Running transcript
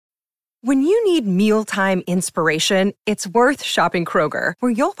When you need mealtime inspiration, it's worth shopping Kroger,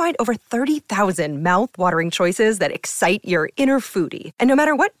 where you'll find over 30,000 mouth-watering choices that excite your inner foodie. And no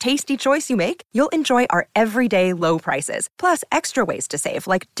matter what tasty choice you make, you'll enjoy our everyday low prices, plus extra ways to save,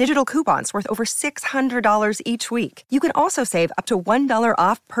 like digital coupons worth over $600 each week. You can also save up to $1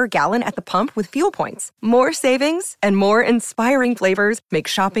 off per gallon at the pump with fuel points. More savings and more inspiring flavors make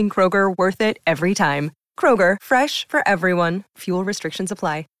shopping Kroger worth it every time. Kroger, fresh for everyone. Fuel restrictions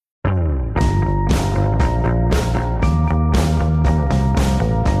apply.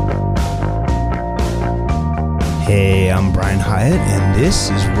 Hey, I'm Brian Hyatt, and this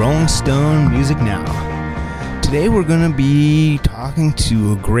is Rolling Stone Music Now. Today we're going to be talking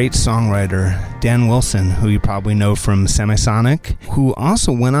to a great songwriter, Dan Wilson, who you probably know from Semisonic, who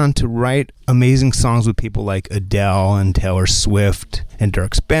also went on to write amazing songs with people like Adele and Taylor Swift and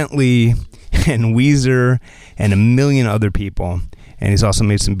Dierks Bentley and Weezer and a million other people. And he's also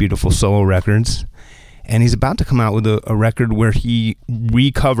made some beautiful solo records. And he's about to come out with a record where he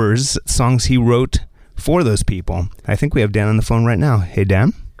recovers songs he wrote for those people. I think we have Dan on the phone right now. Hey,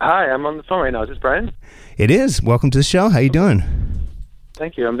 Dan. Hi, I'm on the phone right now. Is this Brian? It is. Welcome to the show. How you doing?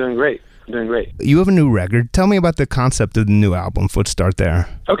 Thank you. I'm doing great. You have a new record. Tell me about the concept of the new album. Let's start there.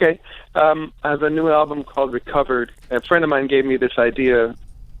 Okay. I have a new album called Recovered. A friend of mine gave me this idea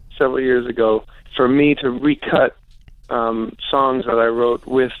several years ago for me to recut songs that I wrote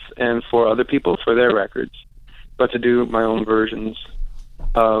with and for other people for their records, but to do my own versions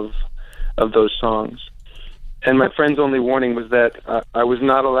of those songs. And my friend's only warning was that I was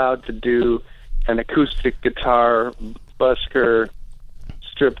not allowed to do an acoustic guitar, busker,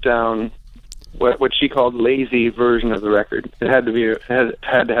 stripped down, what she called lazy version of the record. It had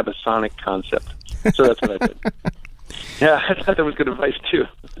to have a sonic concept. So that's what I did. Yeah, I thought that was good advice too.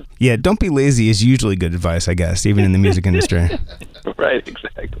 Yeah, don't be lazy is usually good advice, I guess, even in the music industry. Right,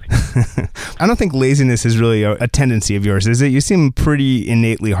 exactly. I don't think laziness is really a tendency of yours, is it? You seem pretty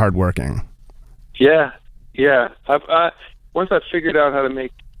innately hardworking. Yeah. Once I figured out how to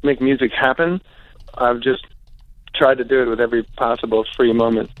make music happen, I've just tried to do it with every possible free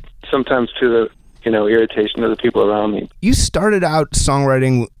moment, sometimes to the irritation of the people around me. You started out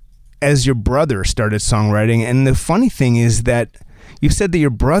songwriting as your brother started songwriting, and the funny thing is that you said that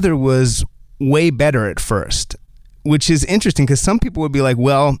your brother was way better at first, which is interesting because some people would be like,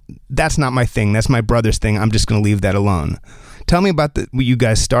 well, that's not my thing, that's my brother's thing, I'm just going to leave that alone. Tell me about you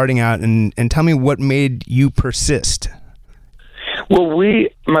guys starting out, and tell me what made you persist. Well,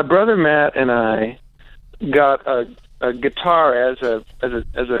 my brother Matt and I got a guitar as a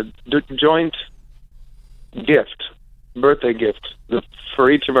joint gift, birthday gift, for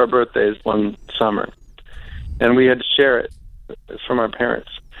each of our birthdays one summer, and we had to share it from our parents.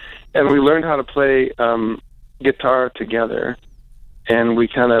 And we learned how to play guitar together, and we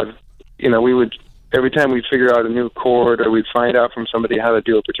kind of, we would, every time we'd figure out a new chord or we'd find out from somebody how to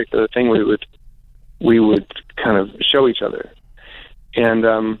do a particular thing, we would kind of show each other.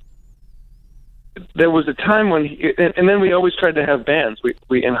 And there was a time when, and then we always tried to have bands.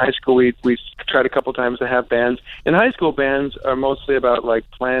 We in high school, we tried a couple times to have bands. In high school, bands are mostly about like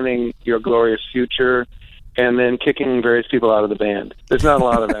planning your glorious future and then kicking various people out of the band. There's not a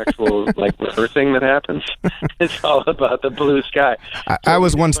lot of actual like rehearsing that happens. It's all about the blue sky. I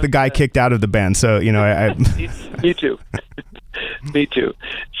was once the guy kicked out of the band, so I Me too. Me too.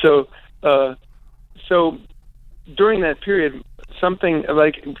 So during that period, something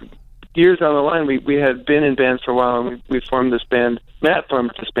like years down the line, we had been in bands for a while, and we formed this band. Matt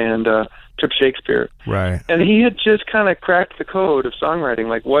formed this band, Trip Shakespeare. Right. And he had just kind of cracked the code of songwriting,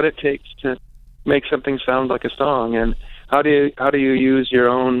 like what it takes to make something sound like a song, and how do you use your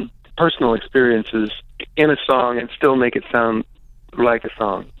own personal experiences in a song and still make it sound like a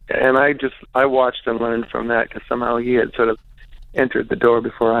song. And I watched and learned from that because somehow he had sort of entered the door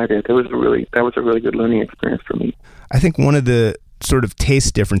before I did. That was a really good learning experience for me. I think one of the sort of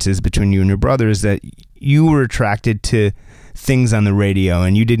taste differences between you and your brother is that you were attracted to things on the radio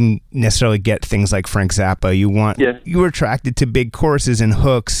and you didn't necessarily get things like Frank Zappa. You were attracted to big choruses and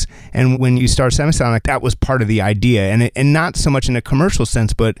hooks, and when you started Semisonic, that was part of the idea, and not so much in a commercial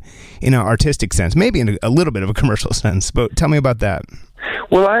sense, but in an artistic sense, maybe in a little bit of a commercial sense. But tell me about that.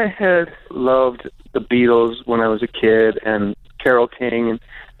 Well, I had loved the Beatles when I was a kid, and Carole King,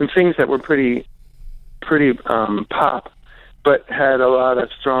 and things that were pretty pop, but had a lot of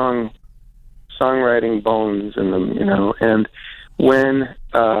strong songwriting bones in them, and when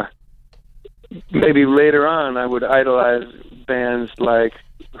maybe later on I would idolize bands like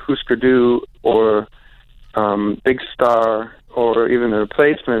Husker Du or Big Star or even the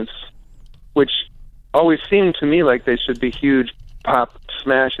Replacements, which always seemed to me like they should be huge pop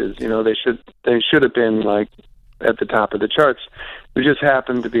smashes. You know, they should have been like at the top of the charts. It just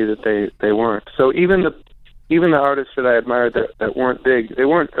happened to be that they weren't. So even the artists that I admired that weren't big, they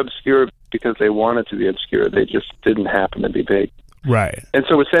weren't obscure because they wanted to be obscure. They just didn't happen to be big. Right. And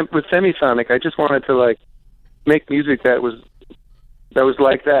so with Semisonic, I just wanted to like make music that was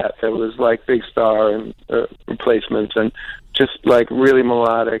like that was like Big Star and Replacements, and just like really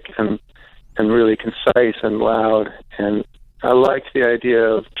melodic and really concise and loud. And I liked the idea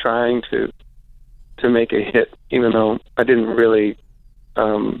of trying to make a hit, even though I didn't really,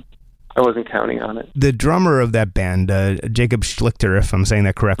 I wasn't counting on it. The drummer of that band, Jacob Schlichter, if I'm saying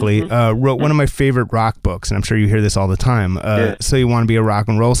that correctly, wrote one of my favorite rock books, and I'm sure you hear this all the time, So You Want to Be a Rock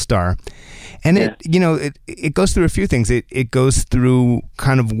and Roll Star. And it goes through a few things. It goes through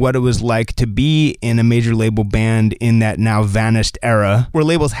kind of what it was like to be in a major label band in that now vanished era, where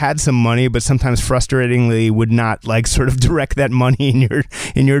labels had some money, but sometimes frustratingly would not like sort of direct that money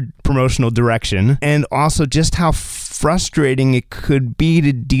in your promotional direction. And also just how frustrating it could be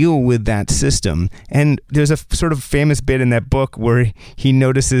to deal with that system. And there's a sort of famous bit in that book where he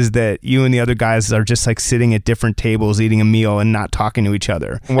notices that you and the other guys are just like sitting at different tables eating a meal and not talking to each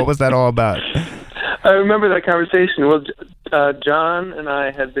other. What was that all about? I remember that conversation. Well, John and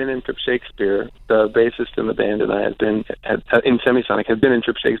I had been in Trip Shakespeare. The bassist in the band and I had been in Semisonic, had been in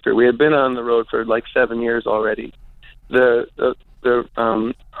Trip Shakespeare. We had been on the road for like 7 years already. Our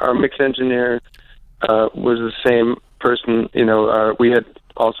mix engineer was the same person. You know, we had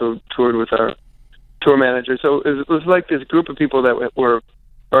also toured with our tour manager. So it was like this group of people that were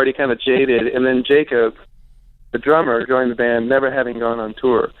already kind of jaded. And then Jacob, the drummer, joined the band, never having gone on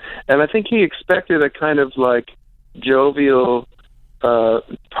tour. And I think he expected a kind of like jovial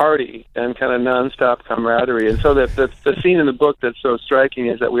party and kind of nonstop camaraderie. And so that the scene in the book that's so striking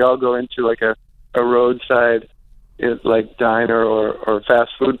is that we all go into like a roadside like diner or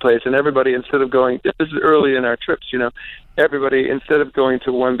fast food place, and everybody, instead of going, this is early in our trips, you know, everybody, instead of going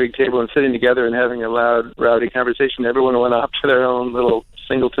to one big table and sitting together and having a loud, rowdy conversation, everyone went off to their own little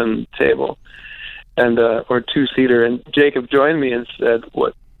singleton table and or two-seater. And Jacob joined me and said,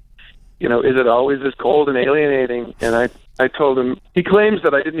 "What, you know, is it always this cold and alienating?" And I told him, he claims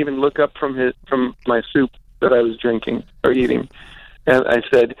that I didn't even look up from my soup that I was drinking or eating. And I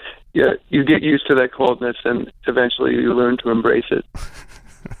said, yeah, you get used to that coldness and eventually you learn to embrace it.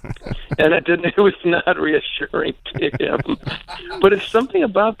 And it was not reassuring to him. But it's something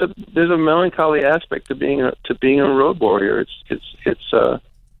about there's a melancholy aspect to being a road warrior.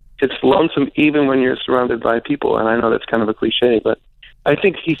 It's lonesome even when you're surrounded by people. And I know that's kind of a cliche, but I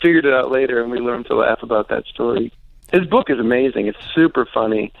think he figured it out later and we learned to laugh about that story. His book is amazing. It's super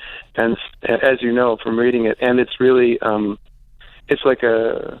funny, and as you know from reading it, and it's really it's like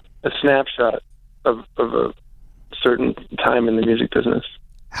a snapshot of a certain time in the music business.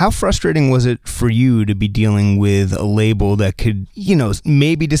 How frustrating was it for you to be dealing with a label that could, you know,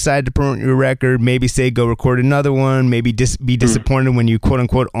 maybe decide to promote your record, maybe say go record another one, maybe be disappointed when you quote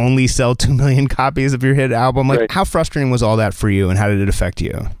unquote only sell 2 million copies of your hit album? Like, right. How frustrating was all that for you, and how did it affect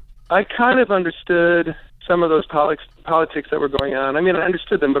you? I kind of understood some of those politics that were going on. I mean, I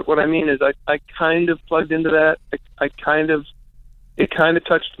understood them, but what I mean is I kind of plugged into that. It kind of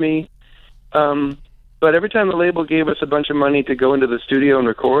touched me. But every time the label gave us a bunch of money to go into the studio and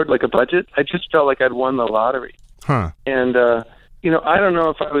record, like a budget, I just felt like I'd won the lottery. Huh. And, you know, I don't know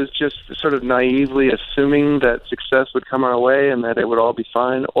if I was just sort of naively assuming that success would come our way and that it would all be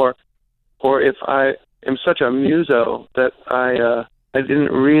fine, or if I am such a muso that I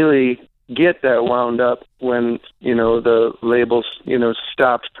didn't really get that wound up when, you know, the labels, you know,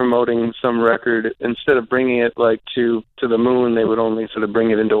 stopped promoting some record. Instead of bringing it like to the moon, they would only sort of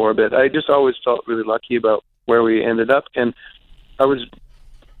bring it into orbit. I just always felt really lucky about where we ended up, and I'm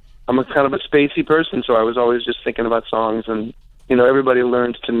a kind of a spacey person, so I was always just thinking about songs. And, you know, everybody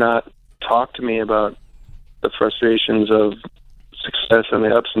learned to not talk to me about the frustrations of success and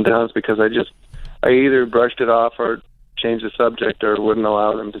the ups and downs, because I either brushed it off or change the subject or wouldn't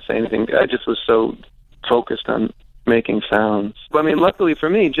allow them to say anything. I just was so focused on making sounds. I mean, luckily for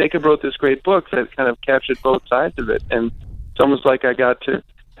me, Jacob wrote this great book that kind of captured both sides of it, and it's almost like I got to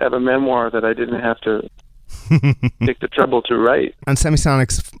have a memoir that I didn't have to take the trouble to write. On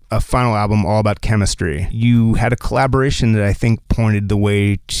Semisonic's final album, All About Chemistry, you had a collaboration that I think pointed the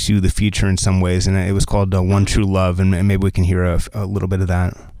way to the future in some ways, and it was called One True Love, and maybe we can hear a little bit of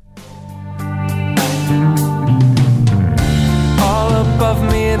that.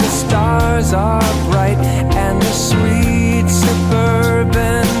 Above me the stars are bright, and the sweet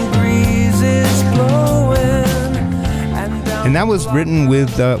suburban breeze is blowing. And that was written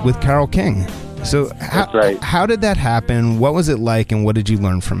with Carole King. So That's right. How did that happen? What was it like, and what did you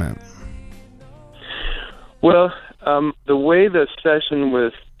learn from it? Well, the way the session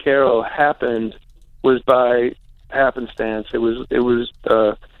with Carol happened was by happenstance. It was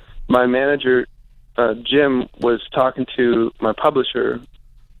my manager, Jim, was talking to my publisher,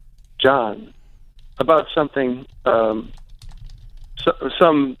 John, about something, some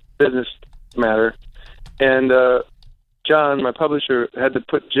business matter, and John, my publisher, had to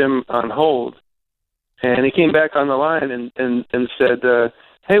put Jim on hold, and he came back on the line and said,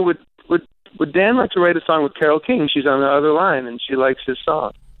 "Hey, would Dan like to write a song with Carole King? She's on the other line, and she likes his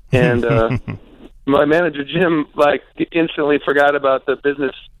song." And my manager, Jim, instantly forgot about the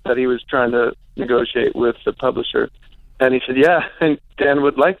business that he was trying to negotiate with the publisher. And he said, "Yeah, and Dan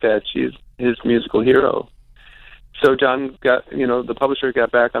would like that. She's his musical hero." So John the publisher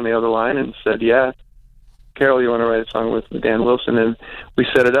got back on the other line and said, "Yeah, Carol, you want to write a song with Dan Wilson?" And we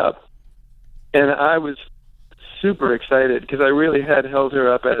set it up. And I was super excited because I really had held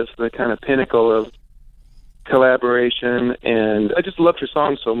her up as the kind of pinnacle of collaboration, and I just loved her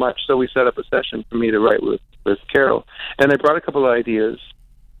song so much. So we set up a session for me to write with Carol, and I brought a couple of ideas,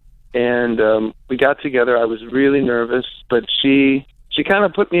 and we got together. I was really nervous, but she kind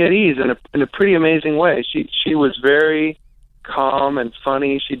of put me at ease in a pretty amazing way. She was very calm and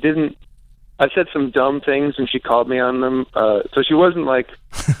funny. I said some dumb things, and she called me on them. So she wasn't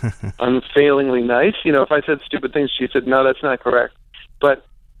unfailingly nice. If I said stupid things, she said, "No, that's not correct." But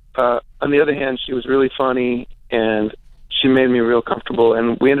on the other hand, she was really funny, and she made me real comfortable.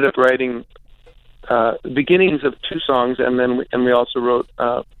 And we ended up writing beginnings of 2 songs, and then we also wrote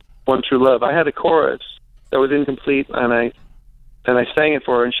 "One True Love." I had a chorus that was incomplete, and I sang it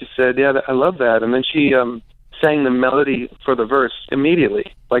for her, and she said, "Yeah, I love that." And then she sang the melody for the verse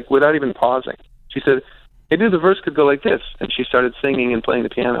immediately, without even pausing. She said, "Maybe the verse could go like this," and she started singing and playing the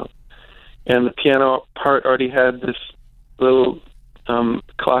piano. And the piano part already had this little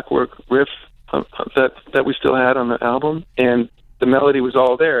clockwork riff that we still had on the album, and the melody was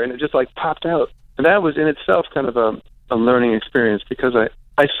all there, and it just popped out. And that was in itself kind of a learning experience, because I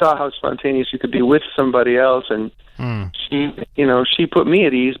saw how spontaneous you could be with somebody else, and she put me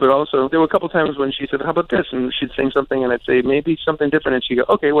at ease, but also there were a couple times when she said, "How about this?" And she'd sing something, and I'd say, "Maybe something different," and she'd go,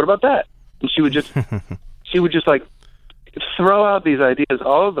 "Okay, what about that?" And she would just throw out these ideas.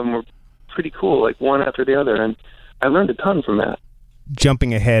 All of them were pretty cool, one after the other, and I learned a ton from that.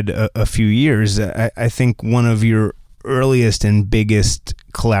 Jumping ahead a few years, I think one of your earliest and biggest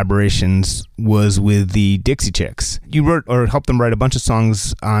collaborations was with the Dixie Chicks. You wrote or helped them write a bunch of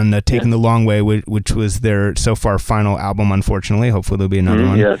songs on Taking the Long Way, which was their so far final album, unfortunately. Hopefully there'll be another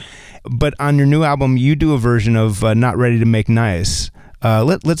one. Yes. But on your new album, you do a version of Not Ready to Make Nice.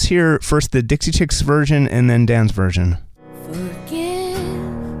 Let's hear first the Dixie Chicks version and then Dan's version. Forgive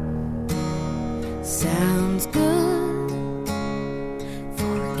sounds good.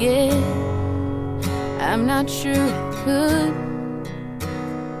 Forget, I'm not sure I could.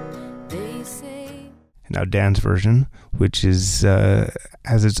 They say. Now Dan's version, which is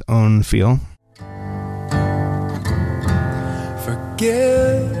has its own feel.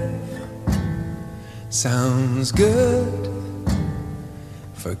 Forgive sounds good.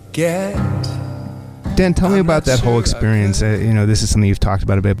 Forget. Dan, tell me about that whole experience. This is something you've talked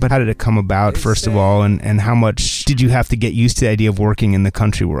about a bit, but how did it come about, first of all, and how much did you have to get used to the idea of working in the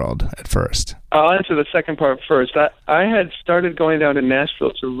country world at first? I'll answer the second part first. I had started going down to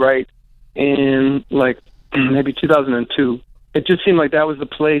Nashville to write in maybe 2002. It just seemed like that was the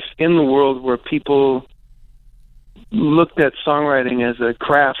place in the world where people looked at songwriting as a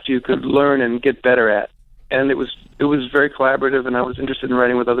craft you could learn and get better at. And it was very collaborative, and I was interested in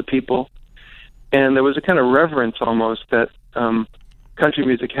writing with other people. And there was a kind of reverence almost that country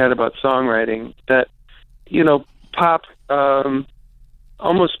music had about songwriting that, pop,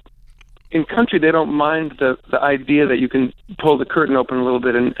 almost in country, they don't mind the idea that you can pull the curtain open a little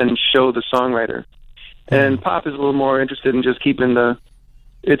bit and show the songwriter. And pop is a little more interested in just keeping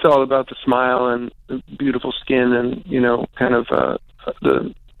it's all about the smile and the beautiful skin and, kind of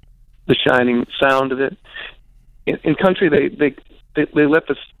the shining sound of it. In country, they let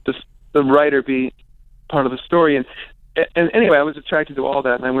the writer be part of the story. And anyway, I was attracted to all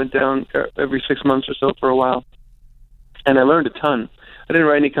that, and I went down every 6 months or so for a while, and I learned a ton. I didn't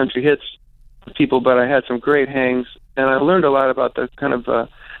write any country hits with people, but I had some great hangs, and I learned a lot about the kind of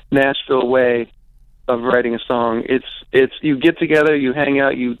Nashville way of writing a song. It's you get together, you hang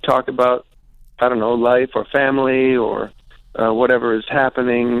out, you talk about, I don't know, life or family or whatever is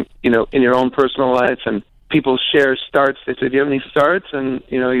happening, in your own personal life, and people share starts. They say, "Do you have any starts?" And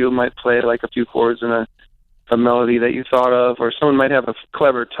you might play a few chords in a melody that you thought of, or someone might have a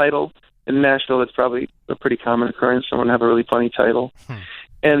clever title in Nashville, it's probably a pretty common occurrence. Someone have a really funny title.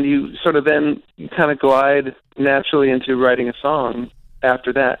 And you sort of then kind of glide naturally into writing a song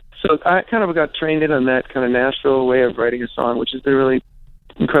after that. So I kind of got trained in on that kind of Nashville way of writing a song, which has been really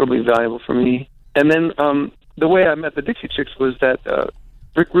incredibly valuable for me. And then the way I met the Dixie Chicks was that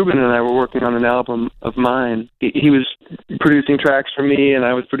Rick Rubin and I were working on an album of mine. He was producing tracks for me, and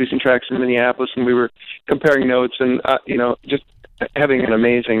I was producing tracks in Minneapolis, and we were comparing notes and, just having an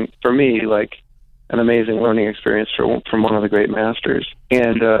amazing learning experience from one of the great masters.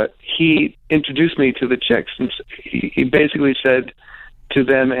 And he introduced me to the Chicks, and he basically said to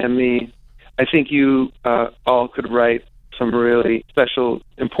them and me, I think you all could write some really special,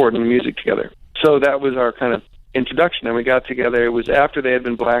 important music together. So that was our kind of introduction, and we got together. It was after they had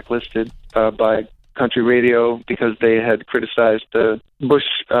been blacklisted by country radio because they had criticized the Bush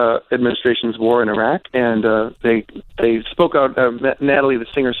administration's war in Iraq, and they spoke out. Natalie, the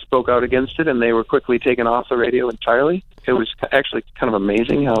singer, spoke out against it, and they were quickly taken off the radio entirely. It was actually kind of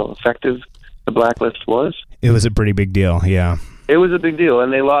amazing how effective the blacklist was. It was a pretty big deal, yeah. It was a big deal,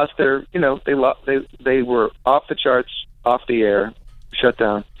 and they lost their, they were off the charts, off the air, shut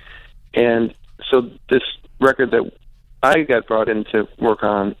down, and so this record that I got brought in to work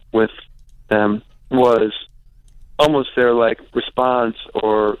on with them was almost their response,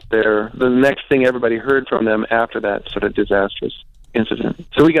 or the next thing everybody heard from them after that sort of disastrous incident.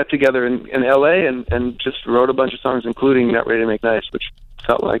 So we got together in LA and just wrote a bunch of songs, including Not Ready to Make Nice, which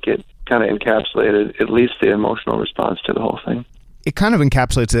felt like it kind of encapsulated at least the emotional response to the whole thing. It kind of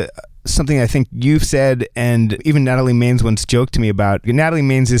encapsulates something I think you've said, and even Natalie Maines once joked to me about. Natalie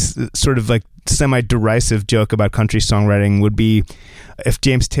Maines' sort of semi-derisive joke about country songwriting would be if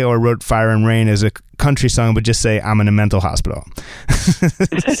James Taylor wrote Fire and Rain as a country song, but just say, I'm in a mental hospital.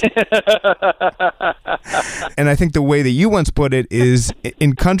 And I think the way that you once put it is,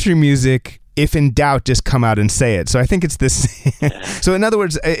 in country music, if in doubt, just come out and say it. So I think it's this. So in other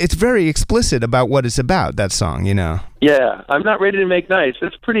words, it's very explicit about what it's about, that song, Yeah, I'm not ready to make nice.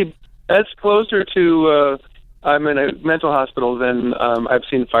 That's closer to I'm in a mental hospital than I've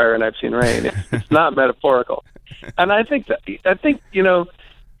seen fire and I've seen rain. It's not metaphorical. And I think in a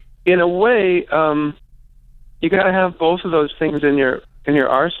way, you got to have both of those things in your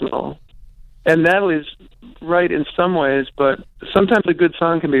arsenal. And Natalie's right in some ways, but sometimes a good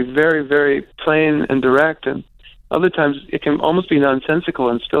song can be very, very plain and direct, and other times it can almost be nonsensical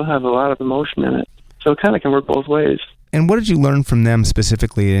and still have a lot of emotion in it. So it kind of can work both ways. And what did you learn from them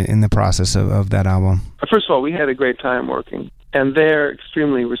specifically in the process of that album? First of all, we had a great time working, and they're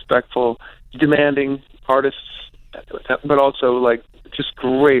extremely respectful, demanding artists, but also just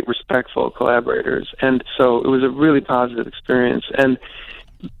great, respectful collaborators. And so it was a really positive experience. And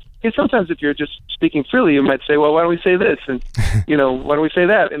sometimes if you're just speaking freely, you might say, well, why don't we say this? And, why don't we say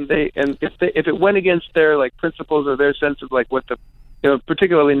that? And if it went against their principles or their sense of what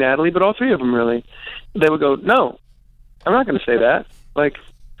particularly Natalie, but all three of them really, they would go, no, I'm not going to say that.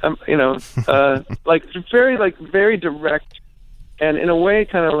 Very direct, and in a way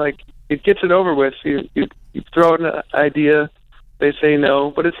kind of it gets it over with. You throw out an idea, they say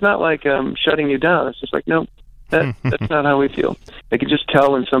no, but it's not shutting you down. It's just no, that's not how we feel. They can just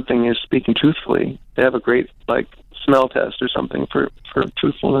tell when something is speaking truthfully. They have a great smell test or something for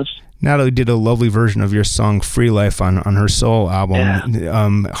truthfulness. Natalie did a lovely version of your song "Free Life" on her Soul album.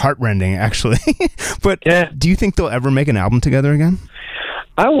 Yeah. Heartrending, actually. But do you think they'll ever make an album together again?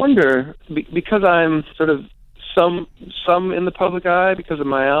 I wonder, because I'm sort of some in the public eye because of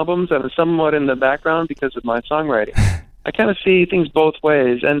my albums, and somewhat in the background because of my songwriting. I kind of see things both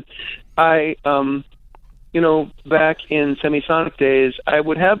ways, and I, back in Semisonic days, I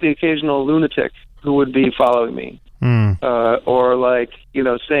would have the occasional lunatic who would be following me. Or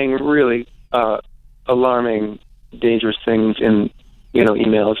saying really alarming, dangerous things in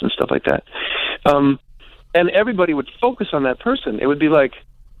emails and stuff like that. And everybody would focus on that person. It would be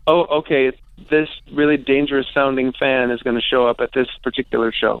oh, okay, this really dangerous sounding fan is going to show up at this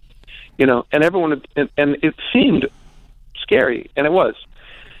particular show, and everyone would, and it seemed scary, and it was.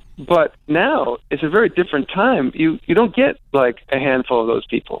 But now it's a very different time. You don't get a handful of those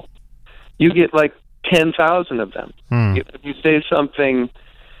people. You get 10,000 of them. If you say something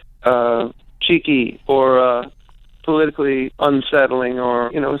cheeky or politically unsettling, or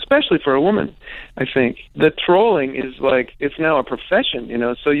especially for a woman, I think the trolling is it's now a profession.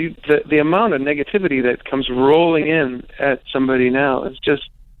 So the amount of negativity that comes rolling in at somebody now is just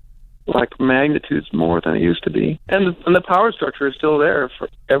like magnitudes more than it used to be. And the power structure is still there. For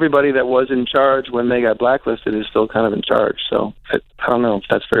everybody that was in charge when they got blacklisted is still kind of in charge. So I don't know if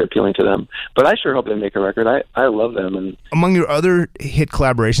that's very appealing to them. But I sure hope they make a record. I love them. And among your other hit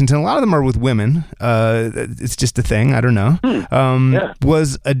collaborations, and a lot of them are with women, it's just a thing, I don't know,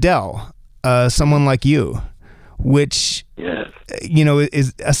 was Adele, Someone Like You, which, you know,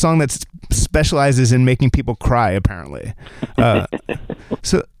 is a song that specializes in making people cry, apparently.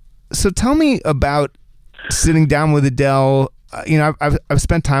 So tell me about sitting down with Adele. You know, I've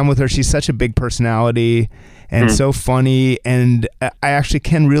spent time with her. She's such a big personality and so funny, and I actually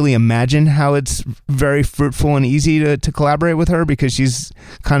can really imagine how it's very fruitful and easy to collaborate with her, because she's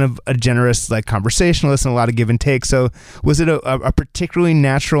kind of a generous, like, conversationalist and a lot of give and take. So was it a particularly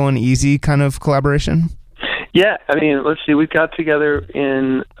natural and easy kind of collaboration? Yeah, I mean, let's see. We got together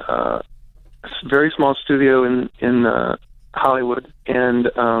in a very small studio in Hollywood,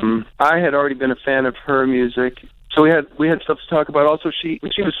 and I had already been a fan of her music, so we had stuff to talk about. Also, she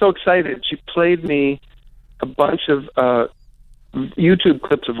was so excited. She played me a bunch of YouTube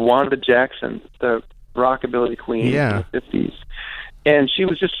clips of Wanda Jackson, the rockabilly queen in the 50s, and she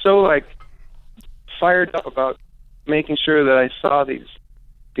was just so, like, fired up about making sure that I saw these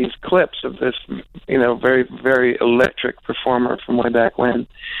clips of this, you know, very, very electric performer from way back when.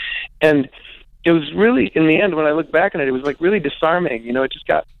 And it was really, in the end, when I look back on it, it was like really disarming. You know, it just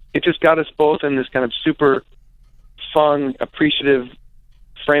got us both in this kind of super fun, appreciative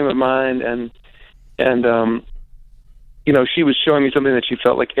frame of mind, and you know, she was showing me something that she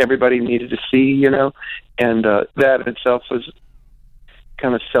felt like everybody needed to see, you know, and that in itself was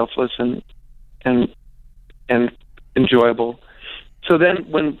kind of selfless and enjoyable. So then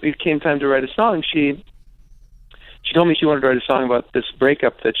when it came time to write a song, she told me she wanted to write a song about this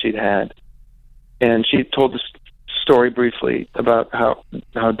breakup that she'd had. And she told the story briefly about how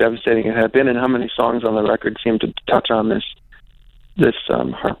devastating it had been, and how many songs on the record seemed to touch on this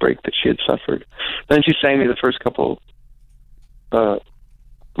heartbreak that she had suffered. Then she sang me the first couple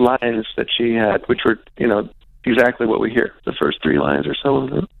lines that she had, which were, you know, exactly what we hear, the first 3 lines or so of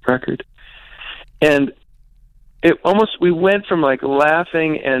the record. And we went from, like,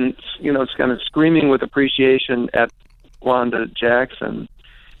 laughing and, you know, kind of screaming with appreciation at Wanda Jackson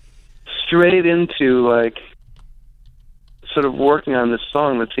straight into, like, sort of working on this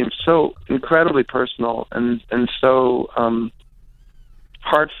song that seemed so incredibly personal and so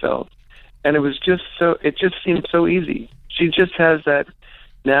heartfelt. And it just seemed so easy. She just has that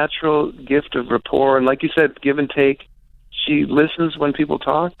natural gift of rapport, and, like you said, give and take. She listens when people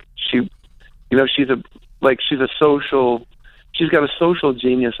talk. She's got a social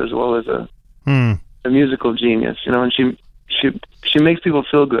genius as well as a musical genius, you know, and she makes people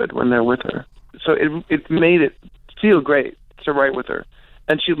feel good when they're with her. So it made it feel great to write with her.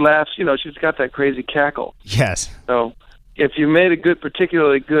 And she laughs, you know, she's got that crazy cackle. Yes. So if you made a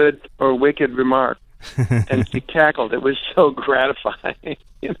particularly good or wicked remark and she cackled, it was so gratifying,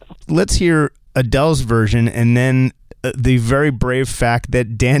 you know. Let's hear Adele's version, and then the very brave fact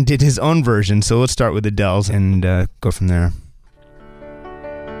that Dan did his own version. So let's start with Adele's and go from there.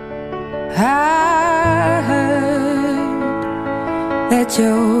 I heard that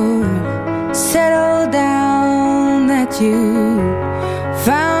you settled down, that you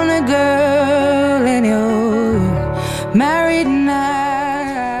found a girl and you're married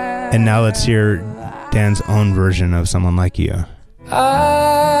now. And now let's hear Dan's own version of Someone Like You.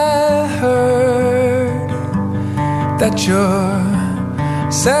 I heard that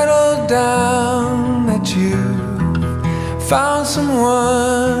you're settled down, that you found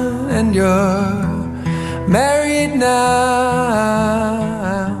someone and you're married now.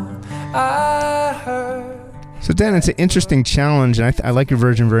 I heard. So Dan, it's an interesting challenge, and I like your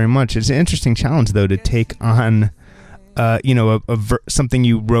version very much. It's an interesting challenge, though, to take on, something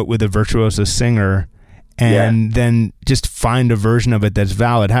you wrote with a virtuoso singer, and then just find a version of it that's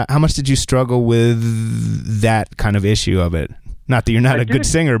valid. How much did you struggle with that kind of issue of it? Not that you're not a good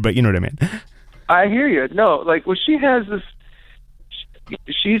singer, but you know what I mean. I hear you. No, like, well, she has this.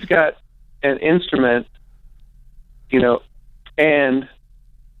 She's got an instrument, you know, and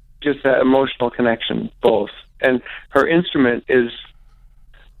just that emotional connection, both. And her instrument is,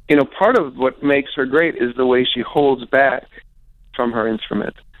 you know, part of what makes her great is the way she holds back from her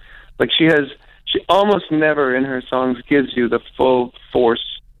instrument. Like, she almost never in her songs gives you the full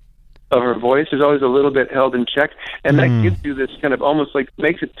force of her voice. There's always a little bit held in check, and that gives you this kind of almost like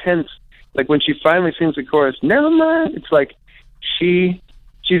makes it tense. Like when she finally sings the chorus, never mind, it's like she's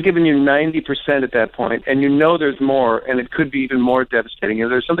given you 90% at that point, and you know there's more, and it could be even more devastating.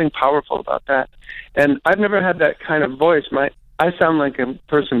 There's something powerful about that. And I've never had that kind of voice. I sound like a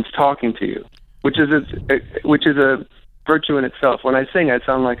person's talking to you, which is a virtue in itself. When I sing, I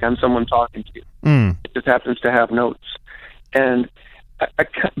sound like I'm someone talking to you. It just happens to have notes. And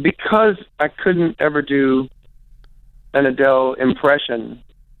because I couldn't ever do an Adele impression,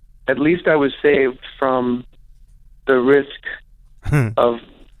 at least I was saved from the risk of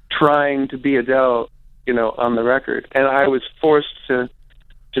trying to be Adele, on the record. And I was forced to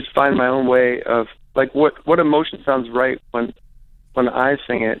just find my own way of, like, what emotion sounds right when I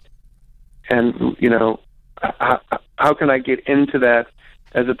sing it, and how can I get into that,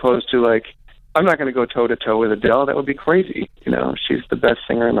 as opposed to, like, I'm not going to go toe to toe with Adele. That would be crazy. She's the best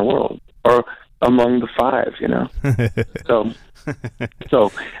singer in the world, or among the five.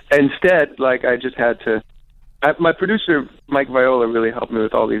 So instead, like, I just had to. My producer Mike Viola really helped me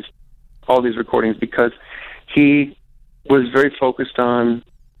with all these recordings, because he was very focused on.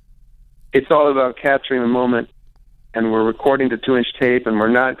 It's all about capturing the moment, and we're recording to 2-inch tape, and we're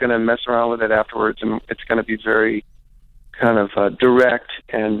not going to mess around with it afterwards, and it's going to be very kind of direct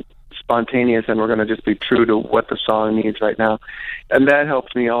and spontaneous, and we're going to just be true to what the song needs right now. And that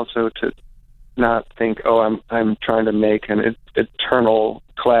helps me also to not think, I'm trying to make an eternal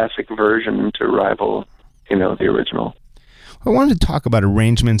classic version to rival, the original. I wanted to talk about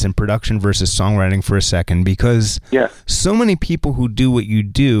arrangements and production versus songwriting for a second, because so many people who do what you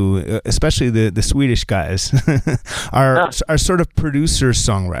do, especially the Swedish guys, are sort of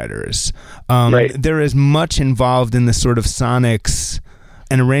producer-songwriters. Right. They're as much involved in the sort of sonics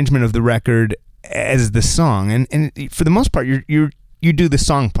and arrangement of the record as the song, and for the most part, you do the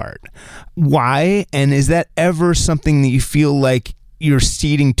song part. Why? And is that ever something that you feel like you're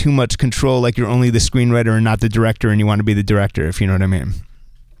ceding too much control, like you're only the screenwriter and not the director, and you want to be the director, if you know what I mean?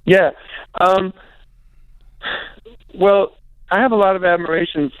 Yeah. Well, I have a lot of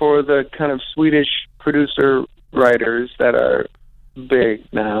admiration for the kind of Swedish producer writers that are big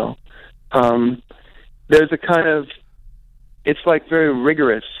now. There's a kind of, it's like very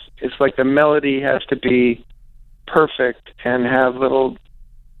rigorous. It's like the melody has to be perfect and have little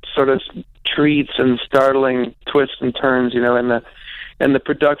sort of treats and startling twists and turns, and the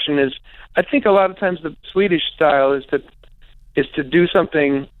production is, I think a lot of times the Swedish style is to do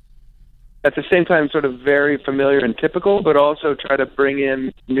something at the same time sort of very familiar and typical, but also try to bring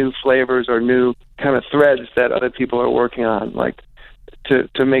in new flavors or new kind of threads that other people are working on, like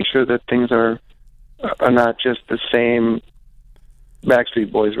to make sure that things are not just the same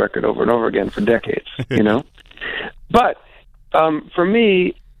Backstreet Boys record over and over again for decades, But for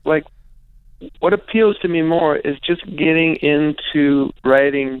me, like, what appeals to me more is just getting into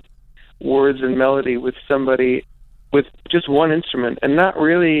writing words and melody with somebody with just one instrument, and not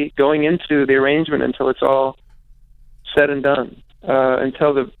really going into the arrangement until it's all said and done,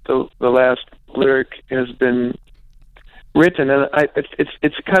 until the last lyric has been written. And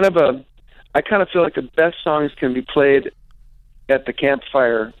it's kind of I kind of feel like the best songs can be played at the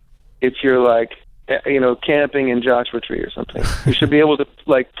campfire if you're like, camping in Joshua Tree or something. You should be able to,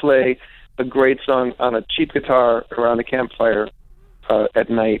 like, play a great song on a cheap guitar around a campfire at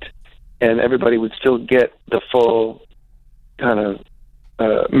night, and everybody would still get the full kind of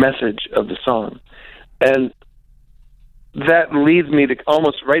message of the song. And that leads me to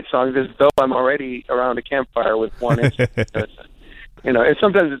almost write songs as though I'm already around a campfire with one instrument. And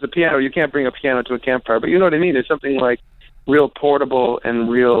sometimes it's a piano. You can't bring a piano to a campfire, but you know what I mean? There's something like real portable and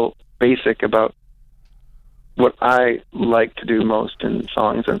real basic about what I like to do most in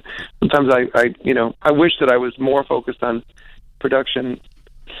songs. And sometimes I wish that I was more focused on production.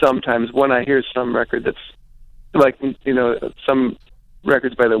 Sometimes when I hear some record that's like, some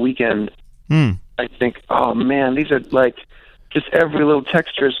records by The Weeknd, I think, oh man, these are like, just every little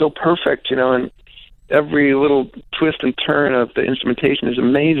texture is so perfect, and every little twist and turn of the instrumentation is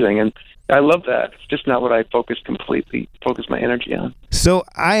amazing. And I love that. It's just not what I focus my energy on. So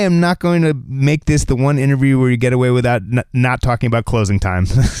I am not going to make this the one interview where you get away without not talking about Closing Time.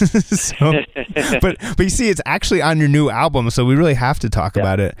 But you see, it's actually on your new album, so we really have to talk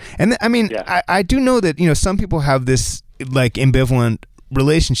about it. And I mean, I do know that, some people have this like ambivalent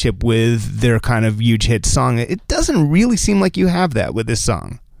relationship with their kind of huge hit song. It doesn't really seem like you have that with this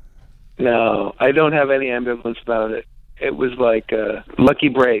song. No, I don't have any ambivalence about it. It was like a lucky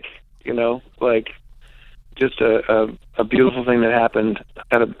break. Like just a beautiful thing that happened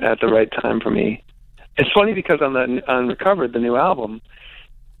at the right time for me. It's funny because on Recovered, the new album,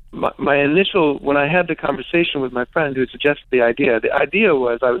 my initial, when I had the conversation with my friend who suggested the idea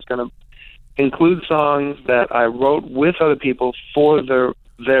was I was going to include songs that I wrote with other people for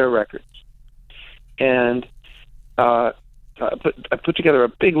their records. And I put together a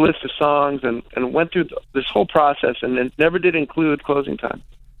big list of songs and went through this whole process, and it never did include Closing Time.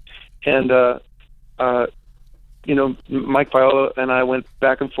 And Mike Viola and I went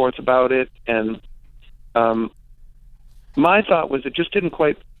back and forth about it, and my thought was it just didn't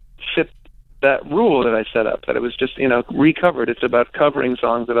quite fit that rule that I set up, that it was just, recovered. It's about covering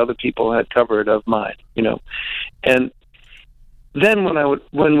songs that other people had covered of mine, And then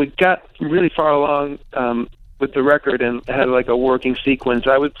when we got really far along with the record and had like a working sequence,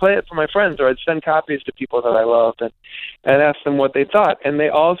 I would play it for my friends, or I'd send copies to people that I loved and ask them what they thought. And they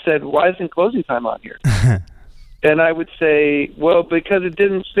all said, "Why isn't Closing Time on here?" And I would say, well, because it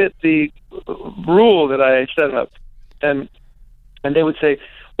didn't fit the rule that I set up. And they would say,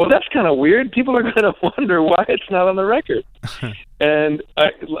 well, that's kind of weird. People are going to wonder why it's not on the record. And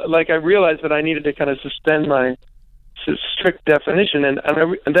I realized that I needed to kind of suspend my strict definition. And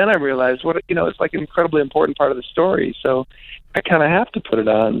then I realized, it's like an incredibly important part of the story. So I kind of have to put it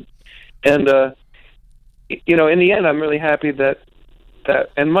on. And, in the end, I'm really happy that,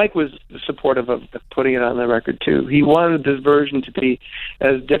 and Mike was supportive of putting it on the record too. He wanted this version to be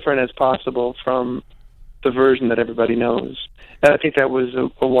as different as possible from the version that everybody knows. And I think that was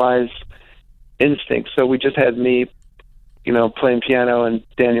a wise instinct. So we just had me, playing piano and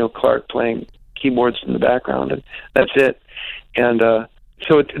Daniel Clark playing keyboards in the background, and that's it. And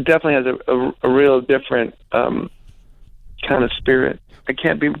so it definitely has a real different kind of spirit. I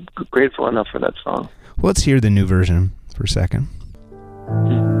can't be grateful enough for that song. Well, let's hear the new version for a second.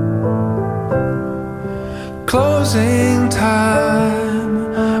 Closing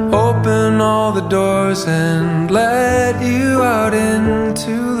time, open all the doors and let you out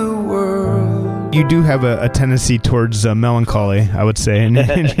into the world. You do have a tendency towards melancholy, I would say, in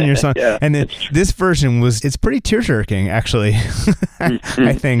your song. Yeah, and this version it's pretty tear-jerking, actually.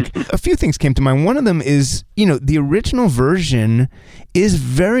 I think a few things came to mind. One of them is, the original version is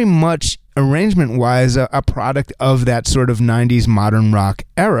very much arrangement-wise a product of that sort of 90s modern rock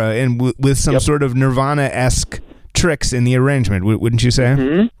era, and with some sort of Nirvana-esque tricks in the arrangement, wouldn't you say?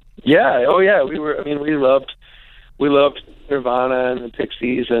 Mm-hmm. Yeah. Oh, yeah. We loved Nirvana and the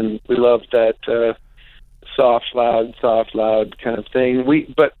Pixies, and we loved that soft, loud kind of thing.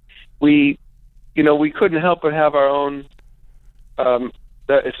 We couldn't help but have our own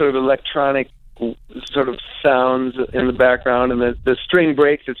that sort of electronic sort of sounds in the background, and the string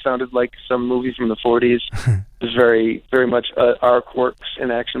breaks. It sounded like some movie from the 40s. It was very, very much Arc Works in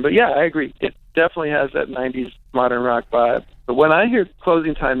action. But yeah, I agree. It definitely has that 90s modern rock vibe. But when I hear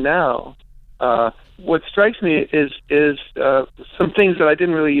Closing Time now, what strikes me is some things that I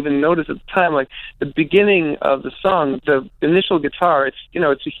didn't really even notice at the time, like the beginning of the song, the initial guitar. It's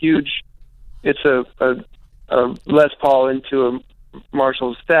a Les Paul into a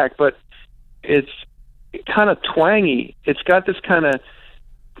Marshall stack, but it's kind of twangy. It's got this kind of,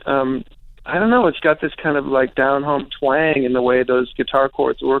 it's got this kind of like down-home twang in the way those guitar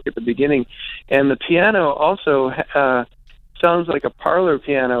chords work at the beginning. And the piano also sounds like a parlor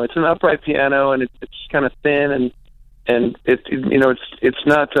piano. It's an upright piano, and it's kind of thin, and it's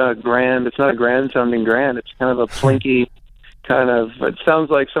not grand. It's not a grand-sounding grand. It's kind of a plinky kind of, it sounds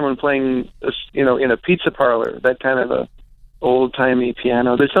like someone playing, in a pizza parlor, that kind of a old-timey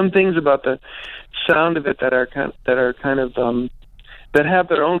piano. There's some things about the sound of it that have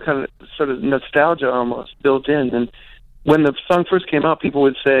their own kind of sort of nostalgia almost built in. And when the song first came out, people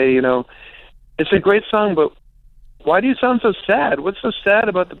would say, it's a great song, but why do you sound so sad? What's so sad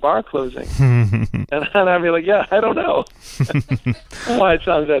about the bar closing? And I'd be like, yeah, I don't know why it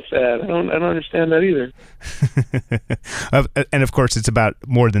sounds that sad. I don't understand that either. And of course, it's about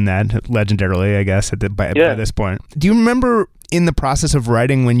more than that, legendarily, I guess, by this point. Do you remember in the process of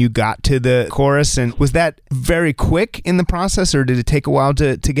writing when you got to the chorus, and was that very quick in the process, or did it take a while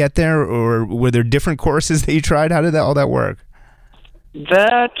to get there, or were there different choruses that you tried? How did all that work?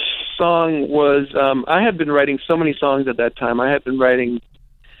 That song was, I had been writing so many songs at that time. I had been writing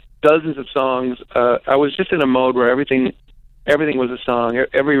dozens of songs. I was just in a mode where everything was a song.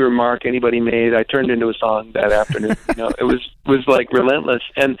 Every remark anybody made, I turned into a song that afternoon. It was like relentless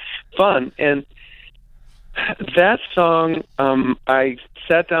and fun. And that song, I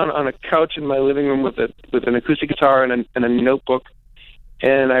sat down on a couch in my living room with an acoustic guitar and a notebook,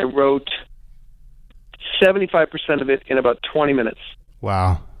 and I wrote 75% of it in about 20 minutes.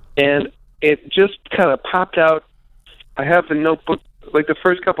 Wow. And it just kind of popped out. I have the notebook, like the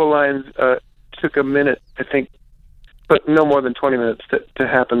first couple of lines took a minute, I think, but no more than 20 minutes to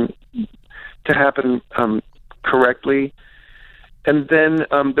happen correctly. And then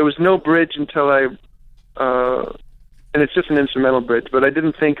there was no bridge until and it's just an instrumental bridge, but I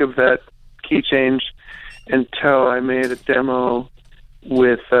didn't think of that key change until I made a demo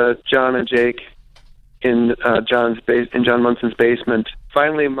with John and Jake in John Munson's basement.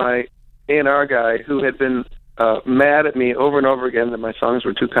 Finally, my A&R guy, who had been mad at me over and over again that my songs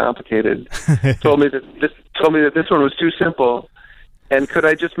were too complicated, told me that this one was too simple, and could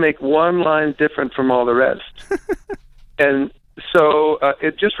I just make one line different from all the rest? And so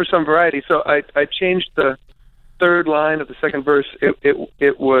it just for some variety. So I changed the third line of the second verse.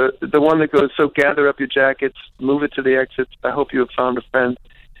 It was the one that goes, "So gather up your jackets, move it to the exits. I hope you have found a friend."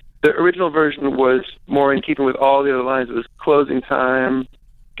 The original version was more in keeping with all the other lines. It was closing time,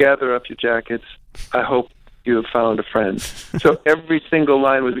 gather up your jackets, I hope you have found a friend. So every single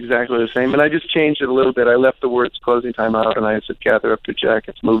line was exactly the same, and I just changed it a little bit. I left the words closing time out, and I said, gather up your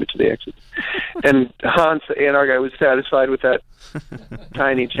jackets, move it to the exits. And Hans, the A&R guy, was satisfied with that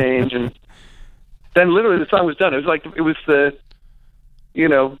tiny change, and then literally the song was done. It was the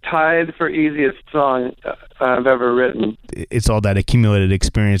tied for easiest song I've ever written. It's all that accumulated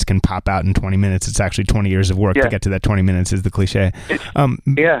experience can pop out in 20 minutes. It's actually 20 years of work to get to that 20 minutes is the cliche.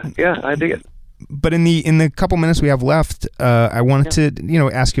 Yeah, I dig it. But in the couple minutes we have left, I wanted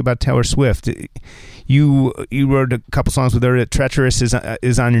to ask you about Taylor Swift. You wrote a couple songs with her. Treacherous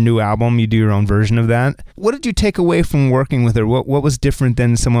is on your new album. You do your own version of that. What did you take away from working with her? What was different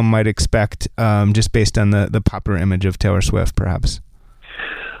than someone might expect, just based on the popular image of Taylor Swift, perhaps?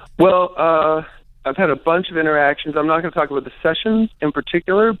 Well, I've had a bunch of interactions. I'm not going to talk about the sessions in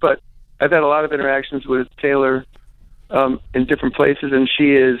particular, but I've had a lot of interactions with Taylor in different places, and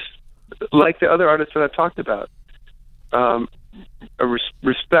she is, like the other artists that I've talked about,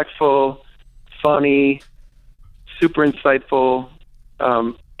 respectful, funny, super insightful,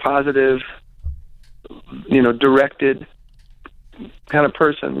 positive, directed kind of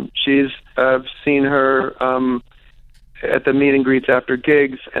person. I've seen her at the meet and greets after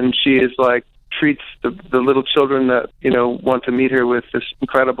gigs, and she is treats the little children that want to meet her with this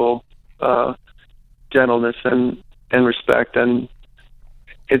incredible gentleness and respect, and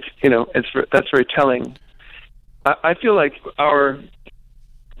that's very telling. I feel like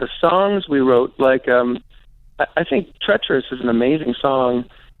the songs we wrote, I think Treacherous is an amazing song,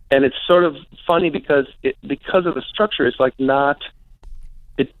 and it's sort of funny because of the structure. It's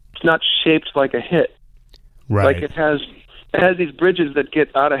not shaped like a hit. Right. It has these bridges that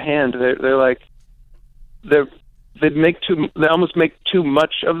get out of hand. They almost make too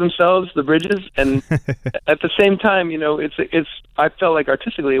much of themselves, the bridges, and at the same time, I felt like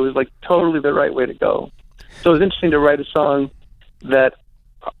artistically it was totally the right way to go. So it was interesting to write a song that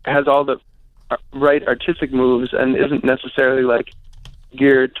has all the right artistic moves and isn't necessarily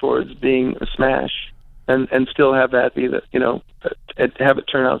geared towards being a smash, and still have that be have it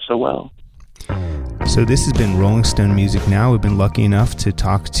turn out so well. So this has been Rolling Stone Music Now. We've been lucky enough to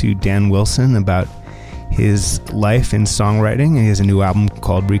talk to Dan Wilson about his life in songwriting. He has a new album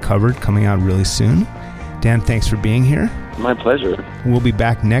called Recovered coming out really soon. Dan, thanks for being here. My pleasure. We'll be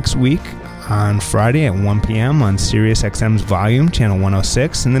back next week on Friday at 1 p.m. on Sirius XM's Volume, Channel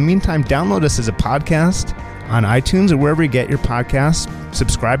 106. In the meantime, download us as a podcast on iTunes or wherever you get your podcasts.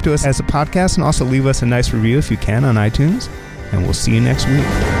 Subscribe to us as a podcast, and also leave us a nice review if you can on iTunes. And we'll see you next week.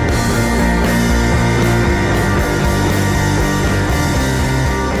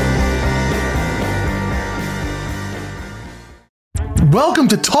 Welcome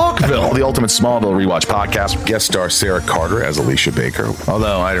to Talkville, the ultimate Smallville rewatch podcast. Guest star Sarah Carter as Alicia Baker,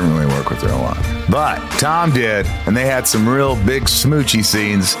 although I didn't really work with her a lot. But Tom did, and they had some real big smoochy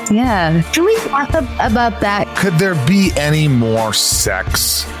scenes. Yeah. Can we talk about that? Could there be any more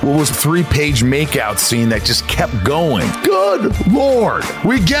sex? What was a 3-page makeout scene that just kept going? Good Lord,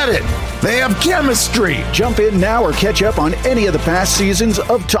 we get it. They have chemistry. Jump in now or catch up on any of the past seasons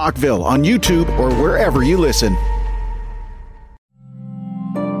of Talkville on YouTube or wherever you listen.